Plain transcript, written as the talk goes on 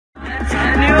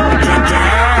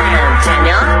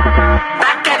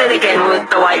Back at it again with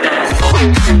the white man.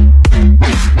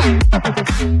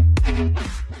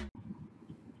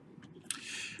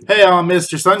 Hey, I'm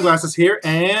Mr. Sunglasses here,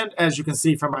 and as you can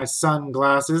see from my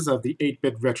sunglasses of the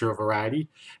 8-bit retro variety,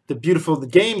 the beautiful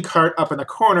game cart up in the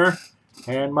corner,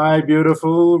 and my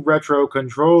beautiful retro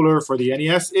controller for the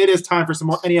NES, it is time for some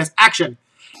more NES action.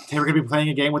 Today we're going to be playing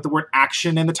a game with the word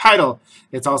action in the title.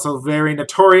 It's also very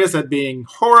notorious at being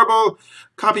horrible,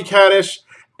 copycatish,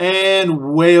 and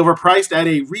way overpriced at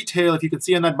a retail, if you can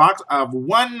see on that box, of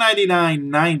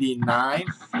 $199.99.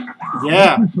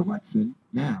 Yeah.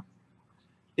 Now.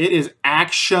 It is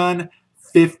Action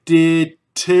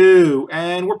 52,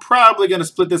 and we're probably going to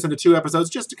split this into 2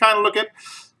 episodes just to kind of look at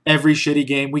every shitty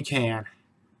game we can.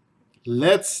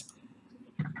 Let's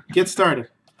get started.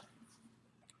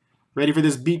 Ready for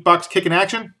this beatbox kick in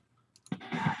action?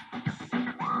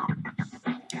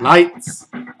 Lights.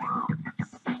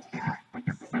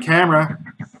 Camera.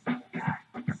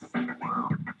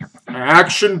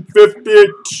 Action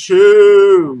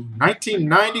 52,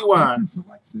 1991.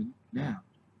 Now.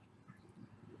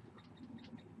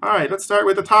 All right, let's start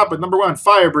with the top with number 1,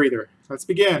 Fire Breather. Let's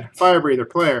begin. Fire Breather,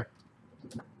 player.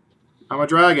 I'm a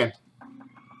dragon.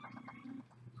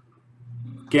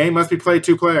 Game must be played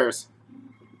 2 players.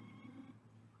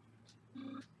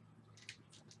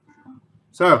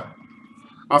 So,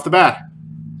 off the bat.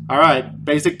 All right,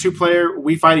 basic 2-player,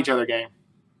 we fight each other game.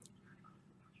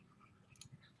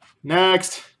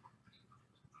 Next.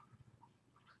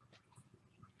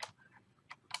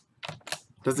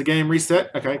 Does the game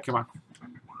reset? Okay, come on.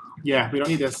 Yeah, we don't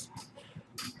need this.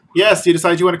 Yes, you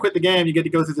decide you want to quit the game. You get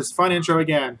to go through this fun intro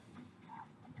again.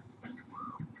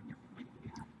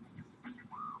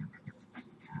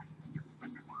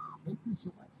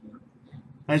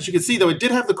 As you can see, though, it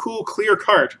did have the cool clear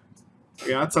cart.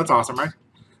 Yeah, that's awesome, right?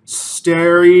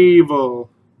 Stairville.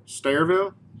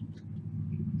 Stairville?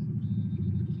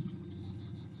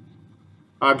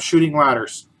 I'm shooting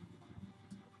ladders.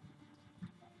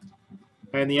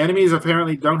 And the enemies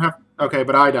apparently don't have... Okay,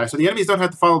 but I die. So the enemies don't have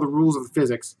to follow the rules of the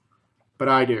physics. But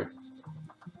I do.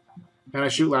 And I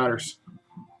shoot ladders.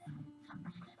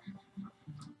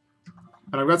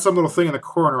 And I've got some little thing in the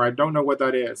corner. I don't know what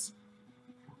that is.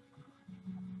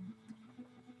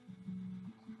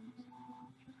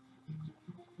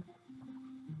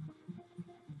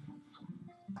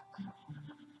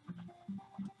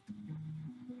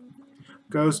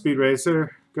 Go, Speed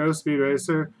Racer. Go, Speed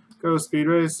Racer. Go, Speed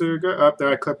Racer. Go. Up there,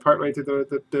 I clipped partway through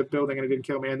the building and it didn't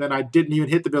kill me. And then I didn't even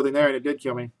hit the building there and it did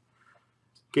kill me.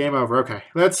 Game over. Okay,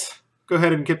 let's go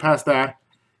ahead and get past that.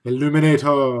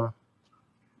 Illuminator.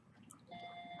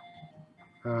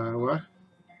 What?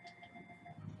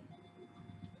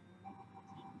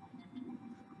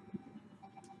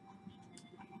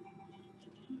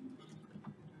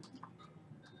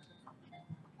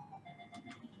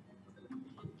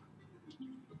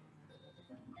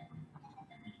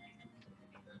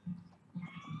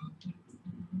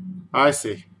 I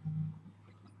see.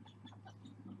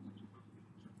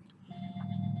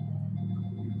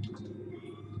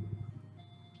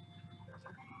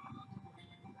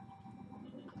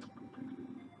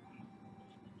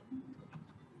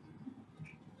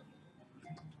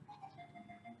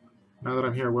 Now that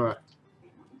I'm here, what?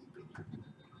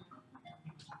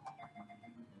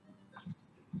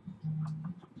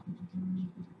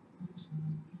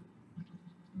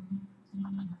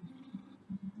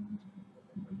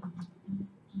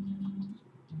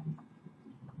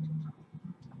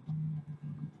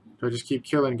 Do I just keep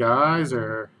killing guys,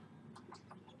 or...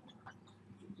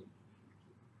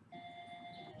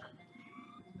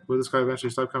 Will this guy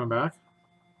eventually stop coming back?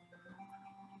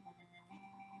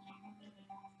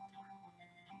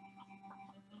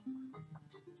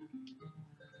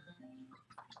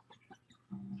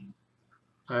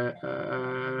 I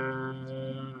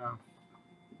don't know.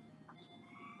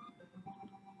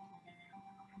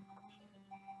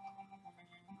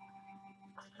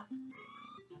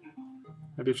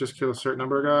 Maybe just kill a certain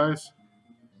number of guys.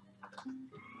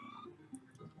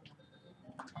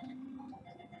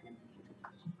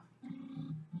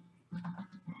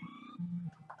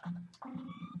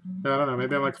 Yeah, I don't know.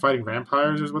 Maybe I'm like fighting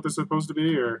vampires is what this is supposed to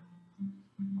be, or...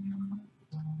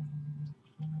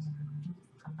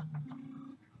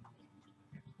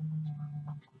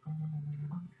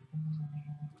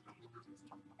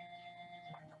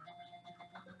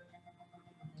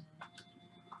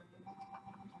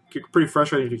 Get pretty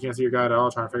frustrating if you can't see your guy at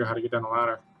all trying to figure out how to get down the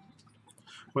ladder.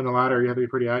 When the ladder, you have to be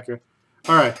pretty accurate.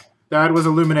 Alright, that was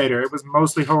Illuminator. It was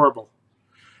mostly horrible.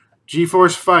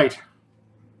 G-Force Fight.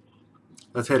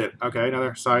 Let's hit it. Okay,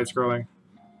 another side-scrolling.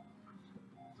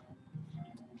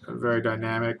 Very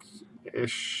dynamic.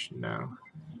 Ish, no.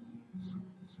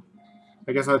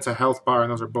 I guess that's a health bar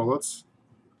and those are bullets.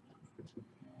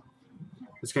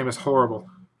 This game is horrible.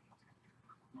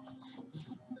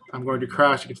 I'm going to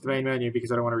crash to get to the main menu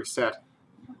because I don't want to reset.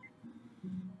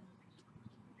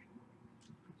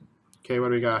 Okay, what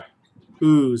do we got?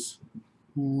 Ooze.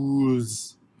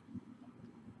 Ooze.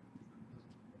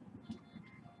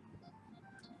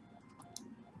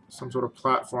 Some sort of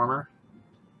platformer.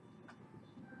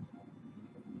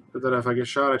 But then if I get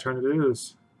shot, I turn to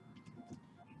ooze.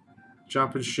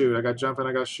 Jump and shoot. I got jump and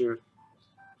I got shoot.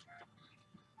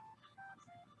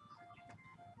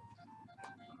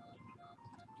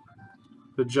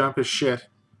 The jump is shit.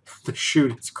 The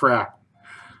shoot is crap.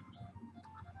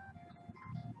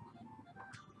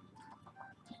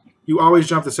 You always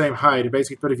jump the same height,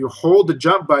 basically, but if you hold the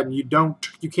jump button, you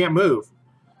can't move.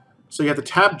 So you have to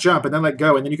tap jump and then let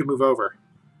go, and then you can move over.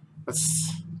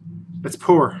 That's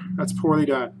poor. That's poorly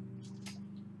done.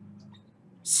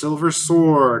 Silver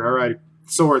sword. All right,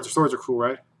 swords. Swords are cool,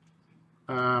 right?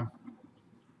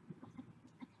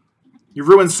 You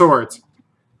ruined swords.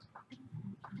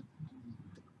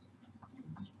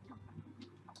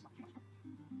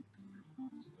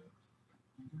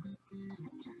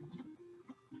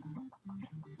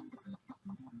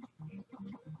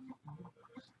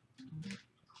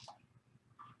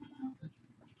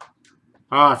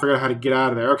 Ah, I forgot how to get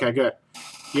out of there. Okay, good.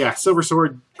 Yeah, silver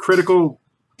sword, critical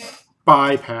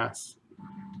bypass.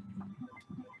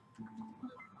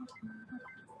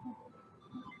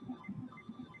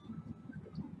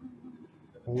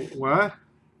 What?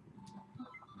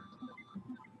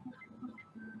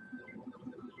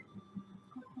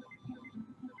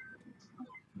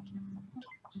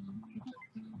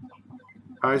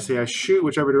 I see. I shoot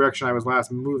whichever direction I was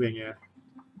last moving in.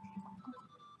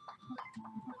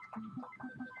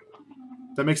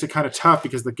 That makes it kind of tough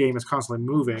because the game is constantly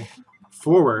moving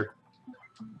forward.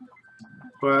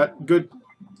 But good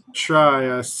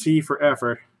try. C for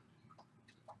effort.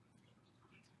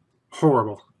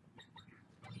 Horrible.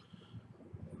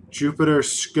 Jupiter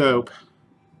scope.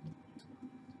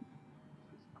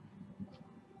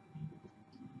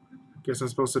 Guess I'm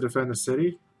supposed to defend the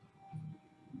city?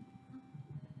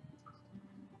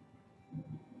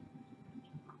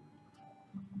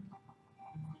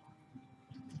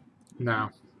 No.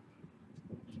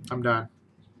 I'm done.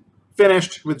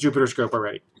 Finished with Jupiter scope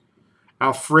already.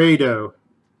 Alfredo.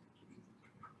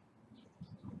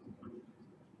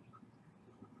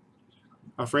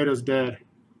 Alfredo's dead.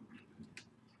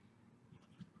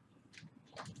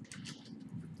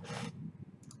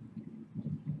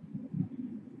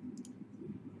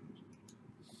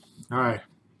 Alright.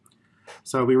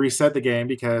 So we reset the game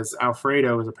because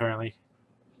Alfredo is apparently...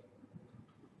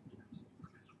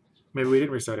 Maybe we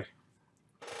didn't reset it.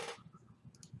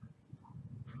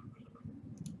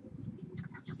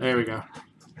 There we go.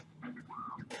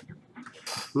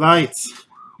 Lights.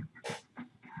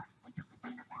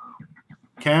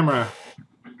 Camera.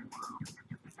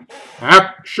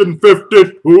 Action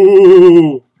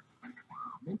 52!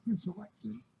 Make your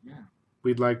selection now.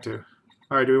 We'd like to.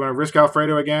 Alright, do we want to risk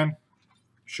Alfredo again?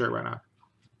 Sure, why not?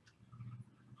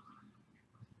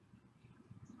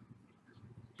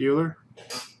 Bueller?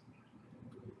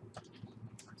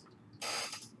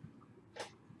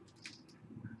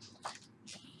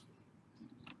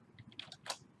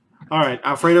 Alright,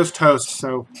 Alfredo's toast,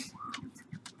 so...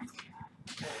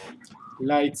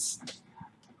 Lights.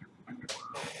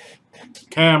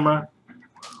 Camera.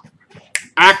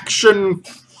 Action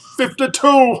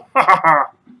 52!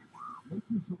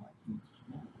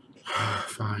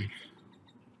 Fine.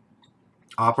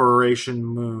 Operation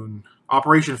Moon.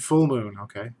 Operation Full Moon,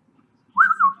 okay.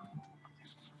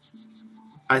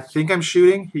 I think I'm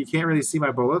shooting. You can't really see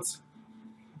my bullets.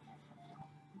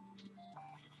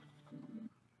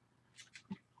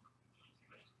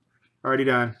 Already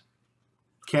done.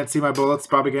 Can't see my bullets.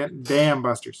 Bob again. Damn,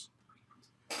 Busters.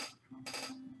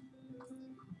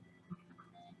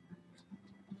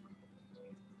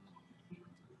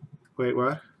 Wait,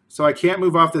 what? So I can't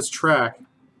move off this track.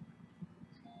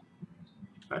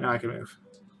 Now I can move.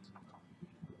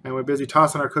 And we're busy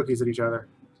tossing our cookies at each other.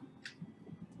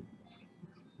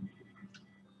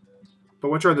 But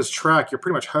once you're on this track, you're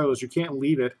pretty much hosed. You can't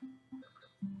leave it.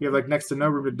 You have like next to no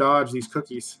room to dodge these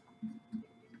cookies.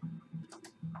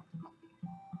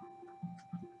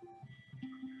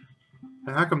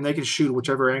 And how come they can shoot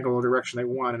whichever angle or direction they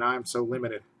want and I'm so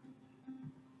limited?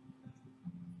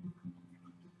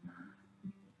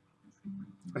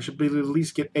 I should be at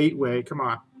least get 8-way. Come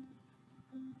on.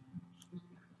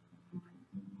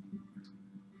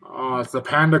 Oh, it's the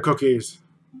panda cookies.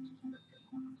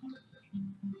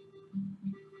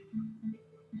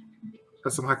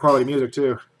 That's some high quality music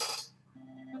too.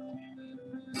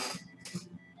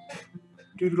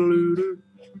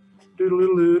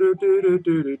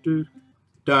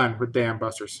 Done with Dam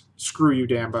Busters. Screw you,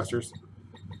 Dam Busters.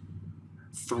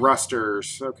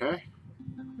 Thrusters. Okay.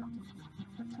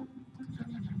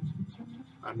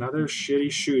 Another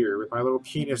shitty shooter with my little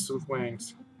penis with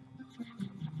wings.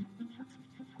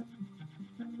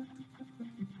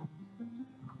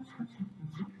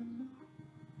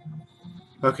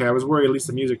 Okay, I was worried at least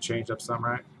the music changed up some,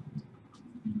 right?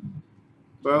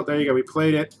 Well, there you go. We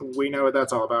played it. We know what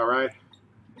that's all about, right?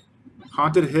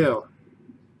 Haunted Hill.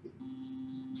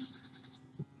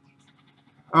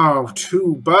 Oh,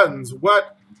 2 buttons.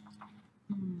 What?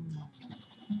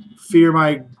 Fear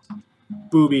my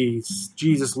boobies.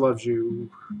 Jesus loves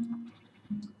you.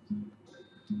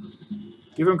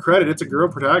 Give him credit. It's a girl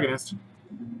protagonist.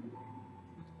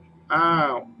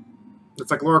 Ow.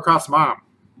 It's like Laura Croft's mom.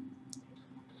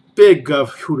 Big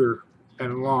of hooter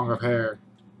and long of hair.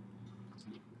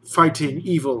 Fighting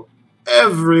evil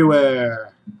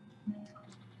everywhere.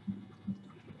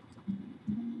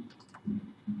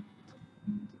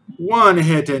 One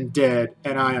hit and dead,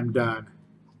 and I am done.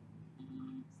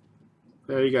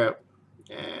 There you go.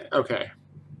 Okay.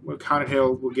 Well, Haunted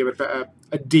Hill, we'll give it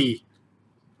a D.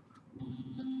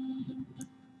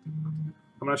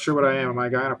 I'm not sure what I am. Am I a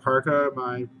guy in a parka? Am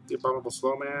I the abominable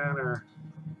slow man? Or...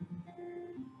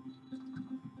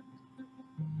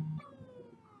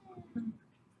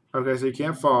 Okay, so you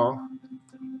can't fall.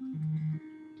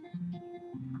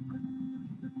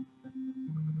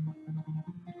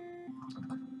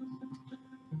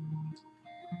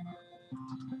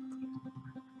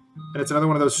 And it's another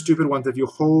one of those stupid ones. If you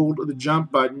hold the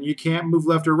jump button, you can't move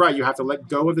left or right. You have to let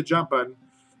go of the jump button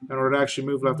in order to actually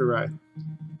move left or right.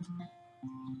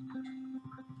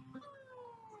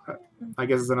 I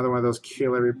guess it's another one of those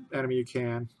kill every enemy you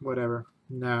can. Whatever.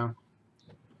 No.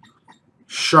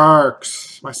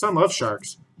 Sharks. My son loves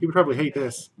sharks. He would probably hate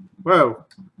this. Whoa.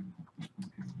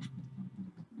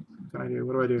 What can I do?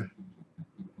 What do I do?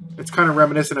 It's kind of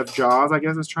reminiscent of Jaws, I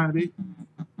guess it's trying to be.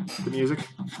 The music.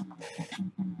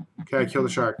 Okay, I killed the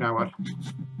shark. Now what?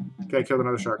 Okay, I killed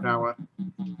another shark. Now what?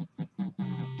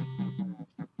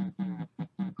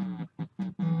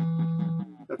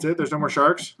 That's it? There's no more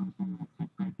sharks?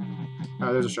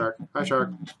 Oh, there's a shark. Hi,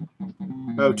 shark.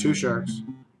 Oh, 2 sharks.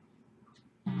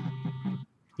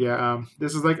 Yeah,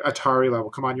 this is like Atari level.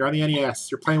 Come on, you're on the NES.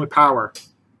 You're playing with power.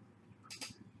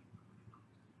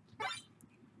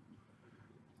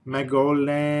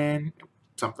 Megolan...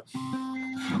 something.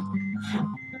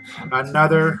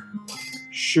 Another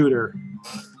shooter.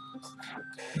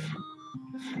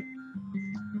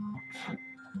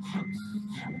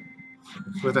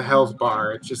 With a health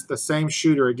bar. It's just the same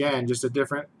shooter again, just a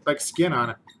different like skin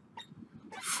on it.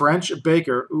 French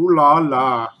Baker. Ooh la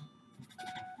la.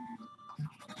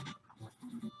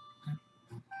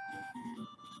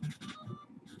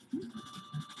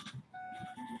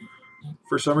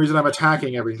 For some reason I'm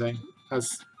attacking everything,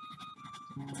 as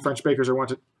French bakers are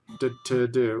wanted to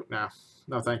do. No.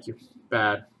 No, thank you.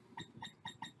 Bad.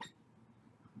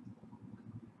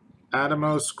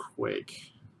 Atomos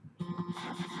Quake.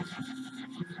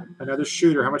 Another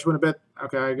shooter. How much would I bet?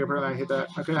 Okay, apparently I hit that.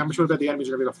 Okay, how much would I bet the enemies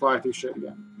are going to be able to fly through shit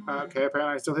again? Okay,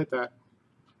 apparently I still hit that.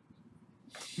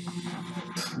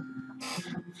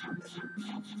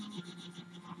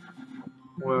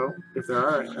 Well, if there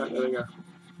are, there they go.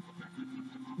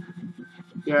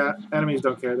 Yeah, enemies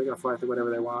don't care. They're going to fly through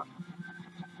whatever they want.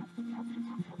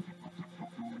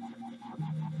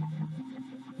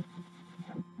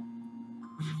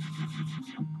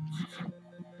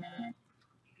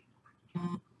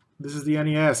 This is the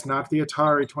NES, not the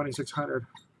Atari 2600.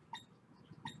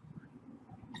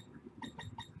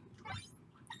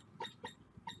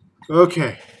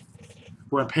 Okay.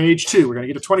 We're on page 2. We're going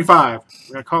to get to 25.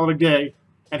 We're going to call it a day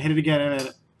and hit it again in a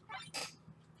minute.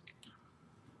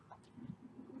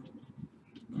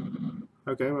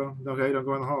 Okay, well, okay, don't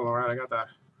go in the hole. All right, I got that.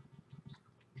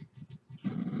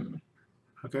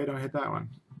 Okay, don't hit that one.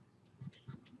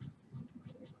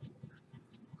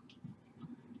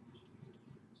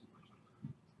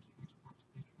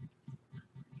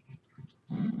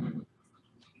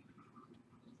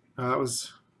 That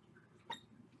was...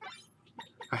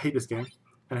 I hate this game.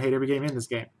 And I hate every game in this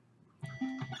game.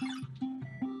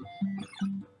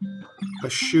 A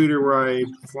shooter where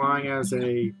I'm flying as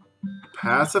a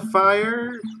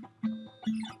pacifier?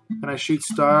 And I shoot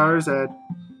stars at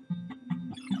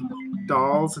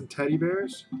dolls and teddy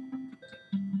bears?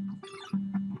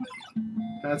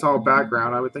 That's all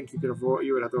background. I would think you could avoid.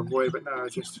 You would have to avoid, but no,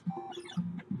 it's just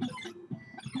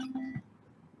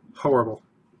horrible.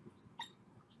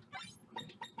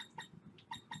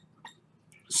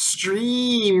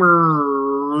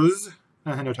 Streamers.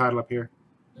 No title up here.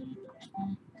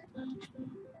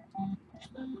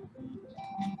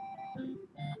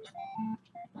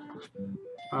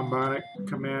 I'm Bionic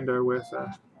Commando with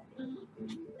Now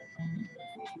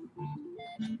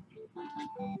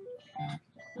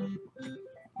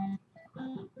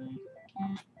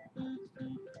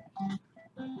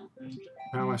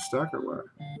am I stuck or what?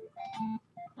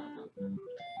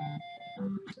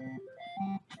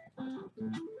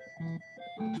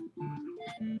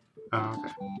 Oh,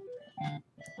 okay.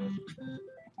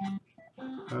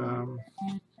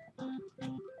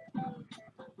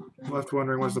 Left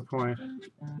wondering what's the point.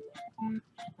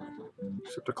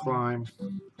 Except to climb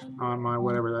on my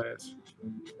whatever that is.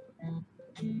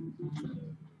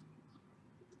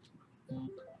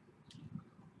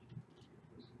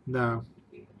 No.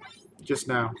 Just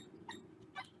now.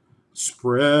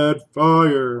 Spread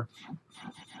fire.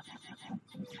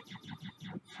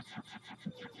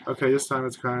 Okay, this time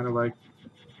it's kind of like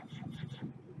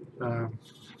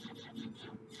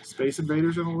Space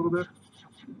Invaders in a little bit.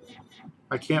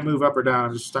 I can't move up or down.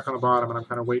 I'm just stuck on the bottom, and I'm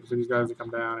kind of waiting for these guys to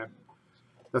come down. And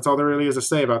that's all there really is to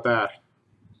say about that.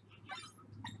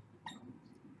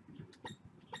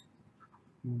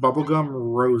 Bubblegum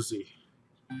Rosie.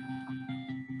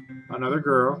 Another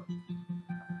girl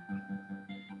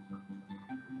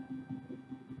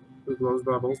who blows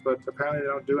bubbles, but apparently they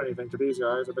don't do anything to these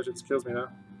guys. I bet you this kills me, though.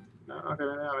 No, okay,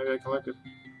 now maybe I collect it.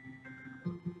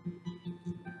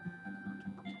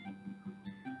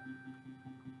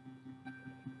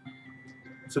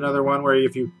 It's another one where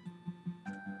if you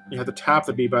have to tap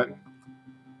the B button,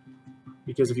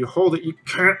 because if you hold it, you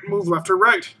can't move left or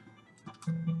right.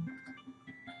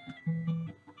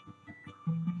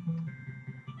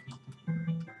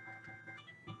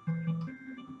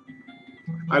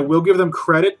 I will give them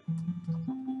credit.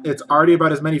 It's already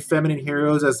about as many feminine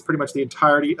heroes as pretty much the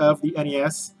entirety of the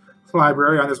NES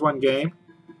library on this one game.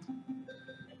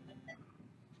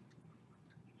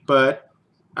 But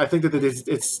I think that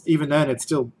it's even then, it's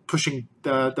still pushing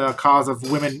the cause of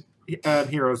women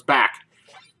heroes back,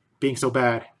 being so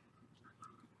bad.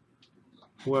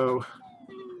 Whoa.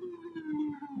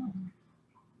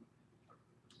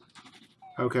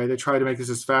 Okay, they tried to make this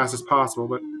as fast as possible,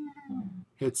 but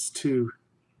it's too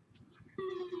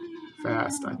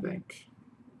fast, I think.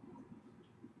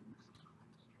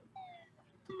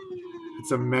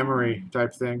 It's a memory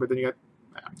type thing, but then you got...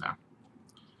 No.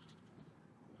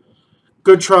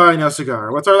 Good try, no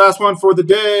cigar. What's our last one for the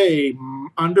day?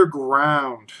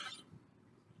 Underground.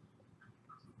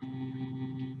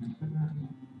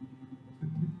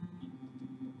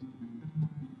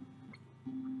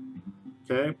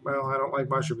 Okay, well, I don't like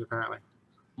mushrooms, apparently.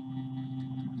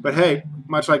 But hey,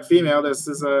 much like female, this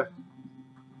is a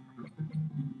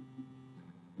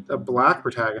black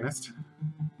protagonist.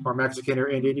 Or Mexican or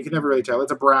Indian. You can never really tell.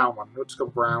 It's a brown one. Let's go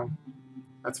brown.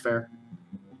 That's fair.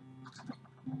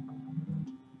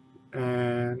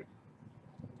 And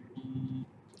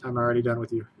I'm already done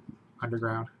with you,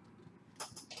 Underground.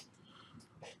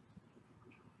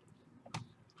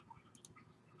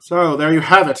 So there you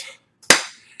have it.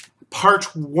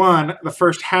 Part 1, the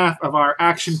first half of our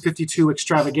Action 52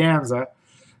 extravaganza.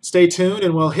 Stay tuned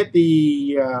and we'll hit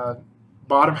the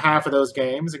bottom half of those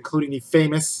games, including the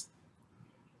famous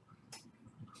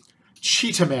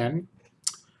Cheetahmen.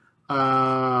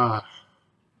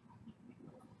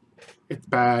 It's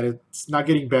bad. It's not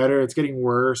getting better. It's getting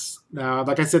worse. Now,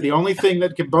 like I said, the only thing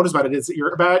that can bonus about it is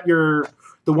the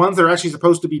ones that are actually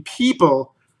supposed to be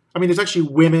people. I mean, there's actually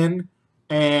women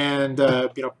and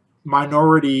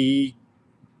minority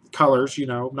colors.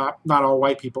 Not all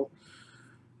white people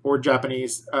or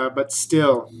Japanese, but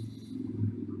still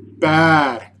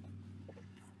bad.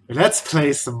 Let's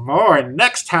play some more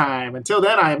next time. Until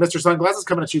then, I am Mr. Sunglasses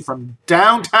coming at you from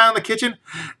downtown the kitchen.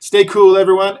 Stay cool,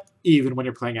 everyone, even when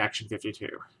you're playing Action 52.